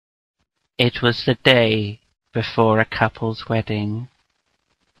It was the day before a couple's wedding.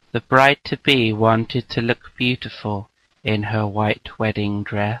 The bride-to-be wanted to look beautiful in her white wedding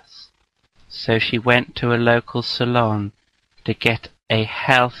dress, so she went to a local salon to get a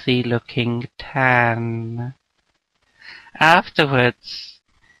healthy-looking tan. Afterwards,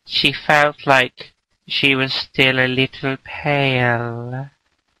 she felt like she was still a little pale,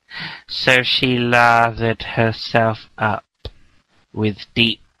 so she lathered herself up with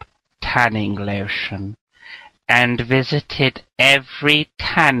deep tanning lotion and visited every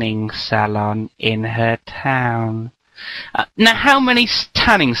tanning salon in her town. Now, how many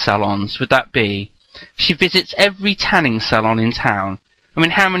tanning salons would that be? She visits every tanning salon in town. I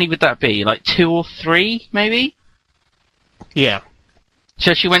mean, how many would that be? Like 2 or 3, maybe? Yeah.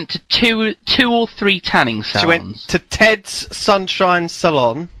 So she went to two or three tanning salons. She went to Ted's Sunshine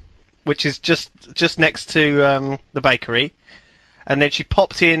Salon, which is just next to the bakery, and then she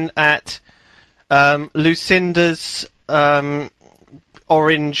popped in at Lucinda's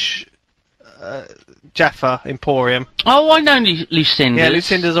Orange Jaffa Emporium. Oh, I know Lucinda's. Yeah,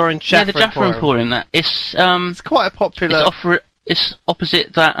 Lucinda's Orange Jaffa Emporium. Yeah, the Jaffa Emporium. It's quite a popular. It's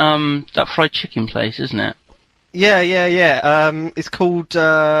opposite that fried chicken place, isn't it? Yeah. It's called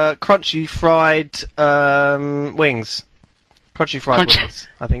Crunchy Fried Wings. Crunchy Fried Wings,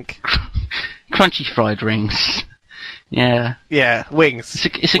 I think. Crunchy Fried Rings. Yeah. Yeah, wings.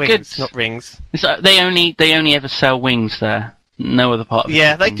 It's a wings, good. Not rings. They only ever sell wings there. No other part of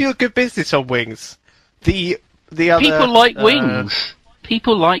Yeah, they do a good business on wings. The other people like wings.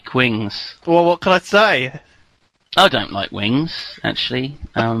 People like wings. Well, what can I say? I don't like wings, actually.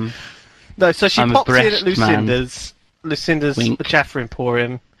 No, so she I'm popped a in at breast Lucinda's Wink. Jaffa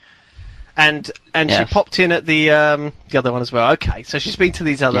Emporium, and Yes. she popped in at the other one as well. Okay, so she's been to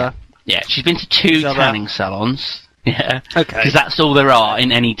these other. Yeah, she's been to 2 tanning salons. Yeah. Okay. Because that's all there are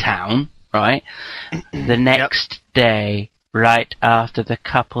in any town, right? The next day, right after the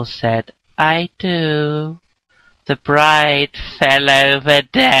couple said, "I do," the bride fell over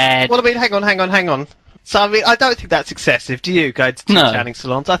dead. Well, I mean, hang on. So, I mean, I don't think that's excessive. Do you go to 2 No. tanning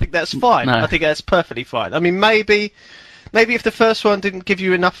salons? I think that's fine. No. I think that's perfectly fine. I mean, maybe if the first one didn't give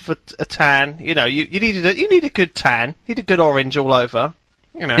you enough of a tan, you need a good tan, you need a good orange all over.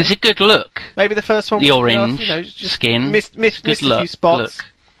 You know, It's a good look. maybe the first one The was orange just skin. missed Good a luck. few spots.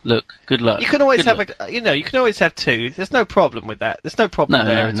 Look. Good luck. You can always Good have you can always have 2. There's no problem with that. There's no problem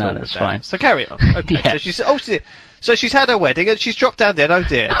there at all. that's with fine. that. So carry on. Okay. Yeah. So she's had her wedding and she's dropped down dead. Oh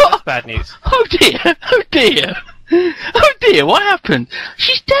dear, that's bad news. Oh dear! Oh dear! Oh dear! What happened?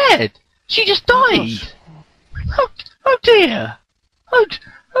 She's dead. She just died. Oh dear! Oh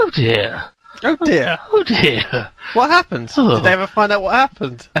dear! Oh dear. Oh dear! What happened? Oh. Did they ever find out what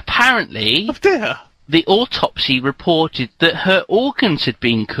happened? Apparently, Oh dear. the autopsy reported that her organs had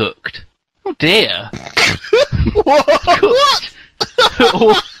been cooked. Oh dear! What? Cooked.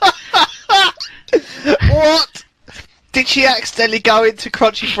 What? Did she accidentally go into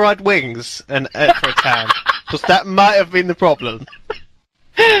Crunchy Fried Wings and for a tan? Because that might have been the problem.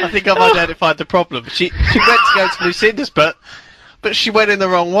 I think I've identified the problem. She went to go to Lucinda's, but she went in the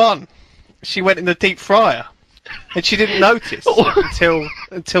wrong one. She went in the deep fryer, and she didn't notice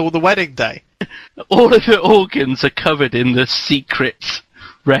until the wedding day. All of her organs are covered in the secret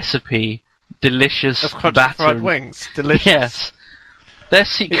recipe. Delicious Of Crunchy batter. Fried Wings, delicious. Yes. Their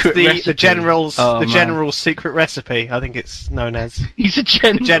secret It's recipe. the general's Oh, man. general's secret recipe. I think it's known as He's a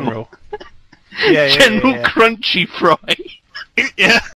general. general. Yeah, General Crunchy Fry. Yeah.